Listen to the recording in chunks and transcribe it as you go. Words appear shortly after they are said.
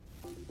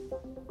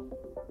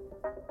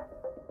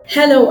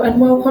Hello and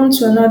welcome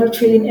to another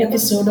thrilling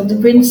episode of the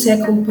Green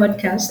Circle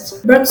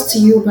podcast, brought to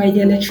you by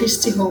the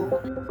Electricity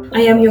Hub.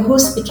 I am your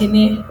host,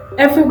 Ikene.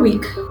 Every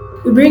week,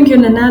 we bring you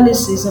an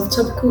analysis of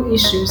topical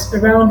issues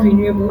around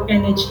renewable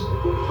energy.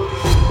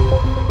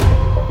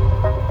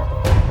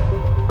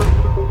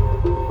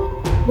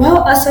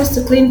 While access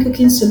to clean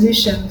cooking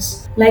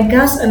solutions like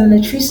gas and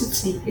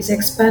electricity is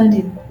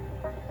expanding,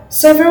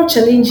 several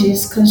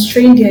challenges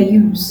constrain their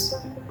use.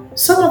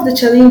 Some of the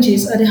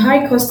challenges are the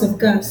high cost of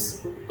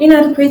gas,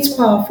 inadequate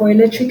power for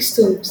electric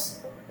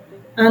stoves,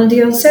 and the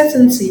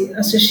uncertainty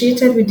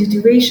associated with the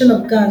duration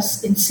of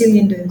gas in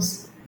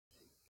cylinders.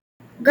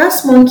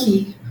 Gas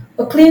Monkey,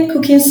 a clean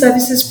cooking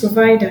services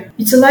provider,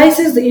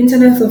 utilizes the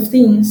Internet of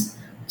Things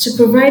to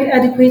provide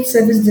adequate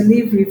service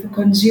delivery for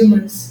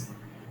consumers.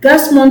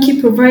 Gas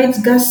Monkey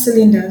provides gas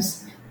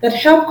cylinders that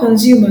help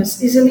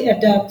consumers easily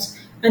adapt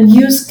and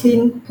use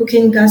clean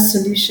cooking gas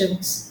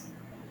solutions.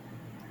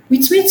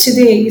 With me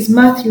today is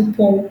Matthew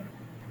Paul,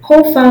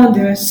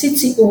 co-founder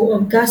CTO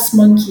of Gas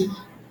Monkey.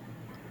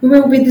 We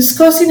will be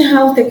discussing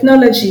how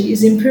technology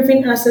is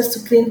improving access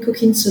to clean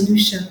cooking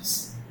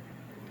solutions.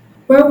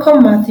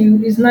 Welcome,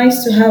 Matthew. It's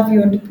nice to have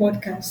you on the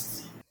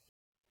podcast.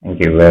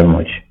 Thank you very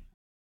much.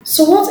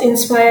 So, what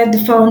inspired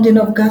the founding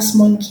of Gas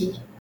Monkey?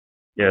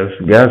 Yes,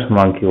 Gas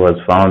Monkey was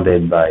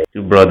founded by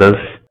two brothers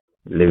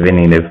living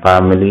in a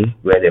family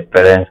where the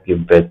parents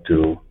gave birth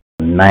to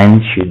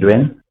 9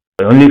 children.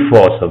 Only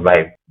 4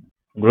 survived.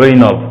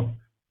 Growing up,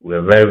 we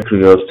were very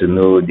curious to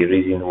know the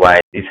reason why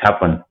this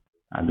happened.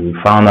 And we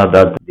found out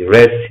that the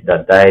rest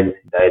that died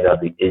at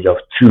the age of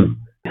 2.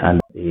 And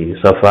they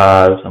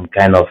suffer some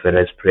kind of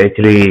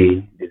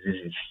respiratory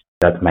diseases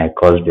that might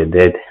cause the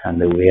death. And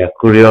we are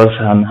curious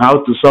on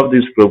how to solve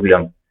this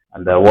problem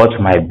and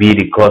what might be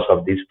the cause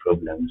of these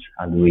problems.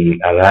 And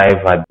we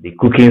arrive at the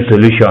cooking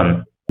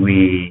solution.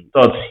 We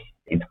thought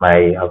it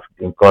might have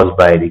been caused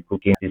by the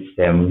cooking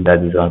system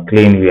that is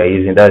unclean. We are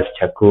using that's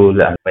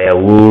charcoal and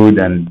firewood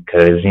and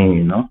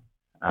kerosene,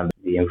 and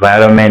the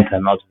environment are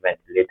not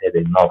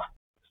ventilated enough.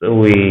 So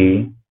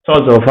we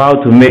thought of how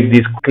to make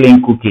this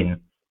clean cooking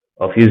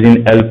of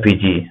using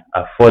LPG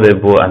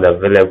affordable and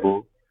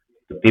available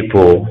to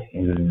people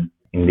in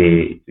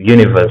the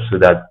universe so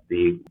that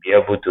they be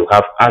able to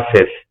have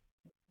access.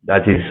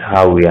 That is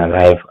how we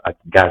arrive at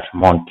Gas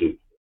Monkey.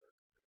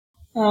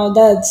 Oh,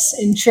 that's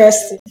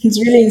interesting. It's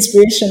really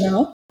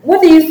inspirational. What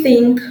do you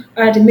think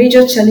are the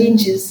major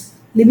challenges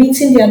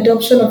limiting the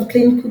adoption of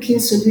clean cooking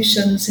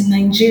solutions in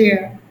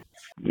Nigeria?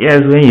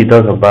 Yes, when you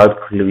talk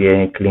about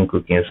clean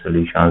cooking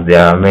solutions,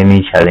 there are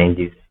many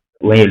challenges.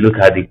 When you look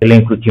at the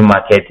clean cooking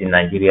market in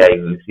Nigeria,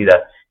 you will see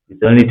that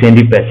it's only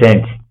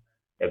 20%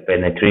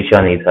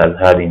 penetration it has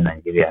had in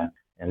Nigeria,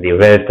 and the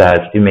rest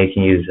are still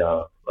making use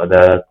of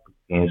other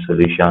cooking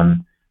solutions.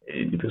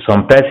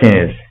 Some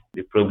persons,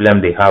 the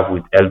problem they have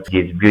with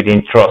LPG is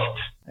building trust.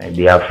 And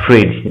they are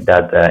afraid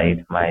that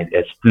it might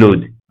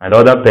explode. And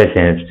other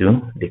persons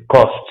too, the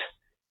cost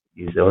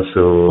is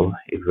also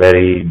a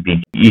very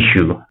big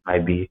issue.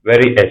 Might be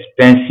very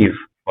expensive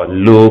for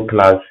low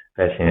class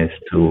persons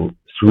to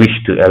switch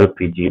to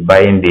LPG,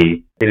 buying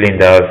the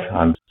cylinders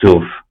and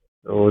stove.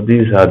 So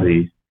these are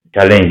the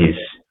challenges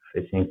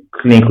facing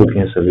clean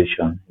cooking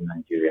solution in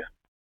Nigeria.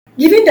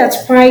 Given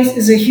that price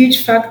is a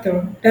huge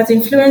factor that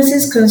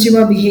influences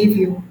consumer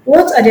behavior,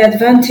 what are the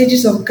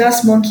advantages of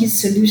Gas Monkey's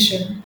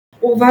solution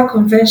over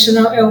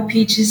conventional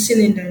LPG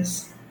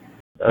cylinders?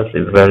 That's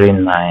a very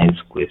nice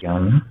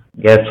question.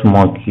 Gas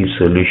Monkey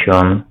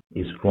solution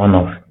is one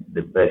of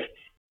the best.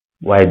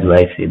 Why do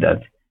I say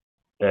that?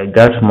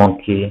 Gas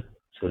Monkey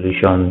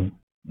solution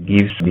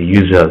gives the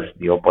users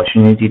the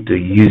opportunity to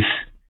use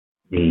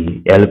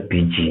the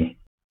LPG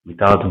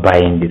without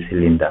buying the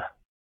cylinder,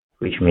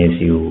 which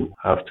means you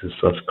have to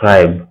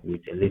subscribe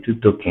with a little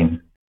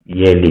token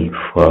yearly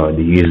for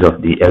the use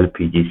of the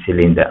LPG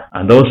cylinder.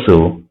 And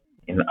also,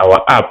 in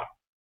our app,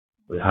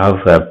 we have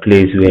a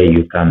place where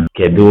you can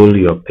schedule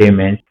your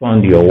payment,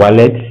 fund your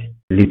wallet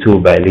little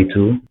by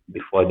little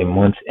before the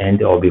month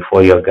end or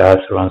before your gas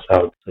runs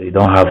out. So you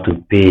don't have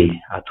to pay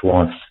at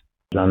once.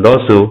 And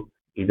also,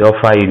 it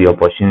offers you the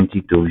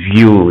opportunity to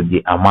view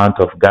the amount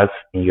of gas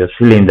in your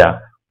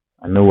cylinder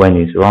and know when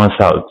it runs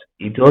out.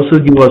 It also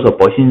gives us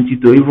opportunity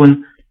to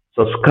even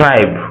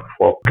subscribe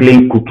for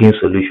clean cooking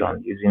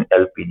solution using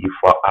LPG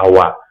for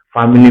our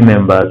family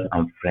members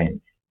and friends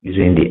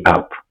using the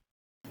app.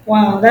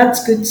 Wow,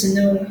 that's good to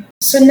know.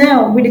 So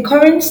now, with the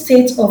current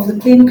state of the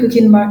clean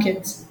cooking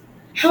market,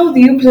 how do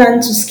you plan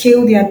to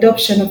scale the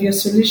adoption of your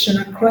solution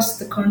across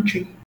the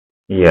country?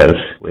 Yes,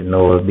 we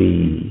know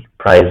the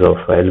price of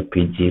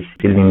LPG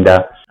cylinder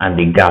and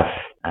the gas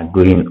are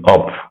going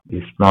up.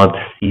 It's not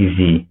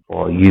easy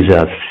for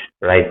users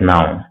right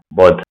now,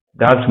 but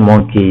Gas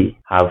Monkey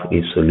have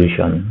a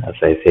solution. As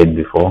I said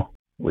before,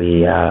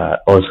 we are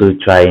also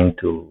trying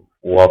to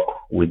work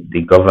with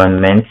the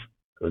government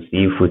to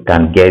see if we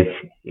can get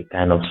a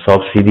kind of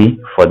subsidy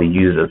for the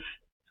users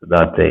so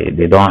that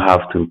they don't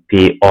have to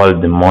pay all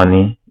the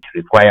money it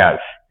requires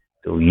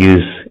to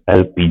use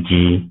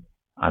LPG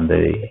and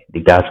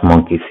the gas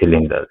monkey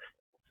cylinders.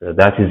 So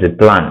that is the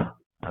plan,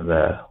 and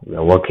we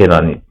are working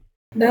on it.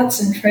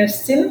 That's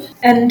interesting.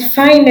 And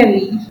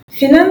finally,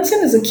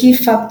 financing is a key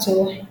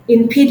factor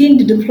impeding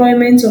the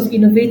deployment of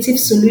innovative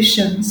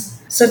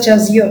solutions such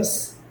as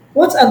yours.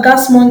 What are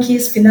Gas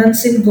Monkey's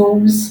financing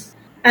goals?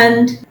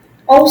 And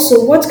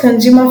also, what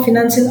consumer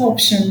financing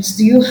options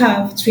do you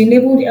have to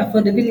enable the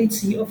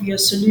affordability of your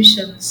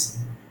solutions?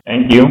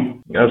 Thank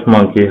you. Gas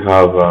Monkey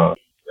have a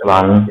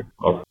plan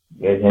of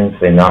getting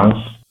finance.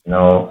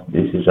 Now,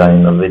 this is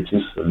an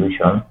innovative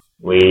solution.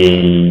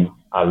 We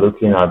are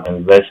looking at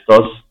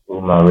investors who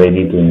are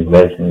ready to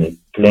invest in a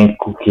clean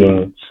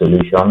cooking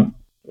solution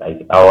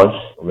like ours.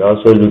 We're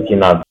also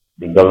looking at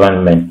the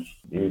government.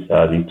 These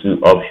are the two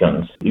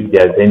options. If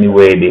there's any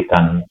way they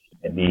can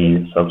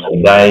be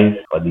subsidized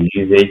for the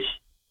usage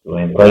to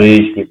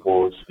encourage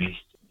people to switch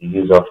to the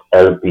use of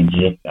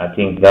LPG, I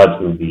think that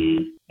will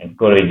be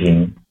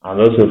encouraging. And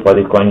also for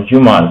the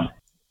consumers,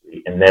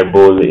 we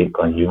enable a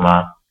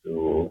consumer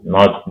to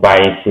not buy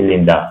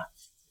cylinder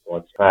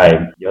or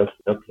tribe, just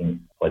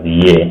looking for the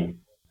year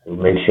to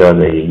make sure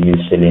they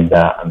use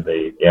cylinder, and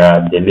there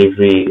are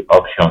delivery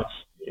options.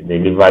 They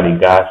deliver the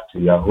gas to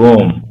your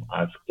home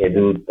at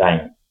scheduled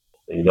time,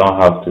 so you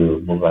don't have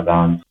to move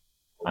around.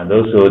 And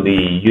also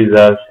the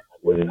users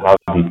will have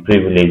the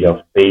privilege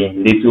of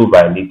paying little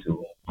by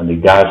little on the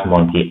Gas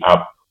Monkey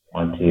app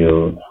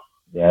until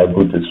they are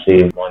able to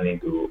save money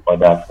to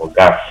order for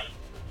gas,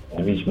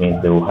 which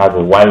means they will have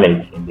a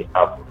wallet in the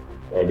app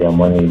where their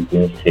money is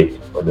being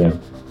saved for them.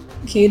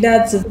 Okay,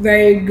 that's a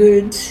very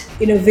good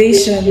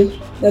innovation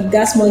that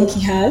Gas Monkey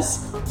has.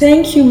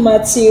 Thank you,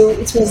 Matthew.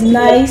 It was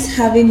nice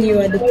having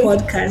you at the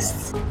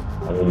podcast.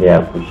 I really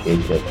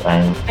appreciate your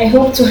time. I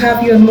hope to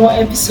have you on more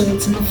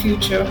episodes in the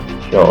future.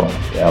 Sure,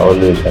 they are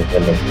always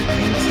available.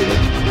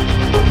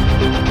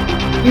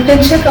 You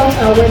can check out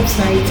our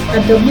website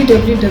at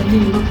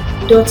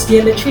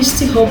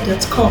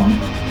www.theelectricityhub.com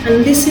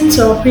and listen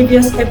to our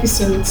previous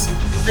episodes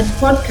at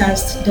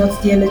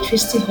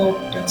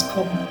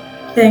podcast.theelectricityhub.com.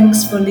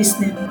 Thanks for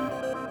listening.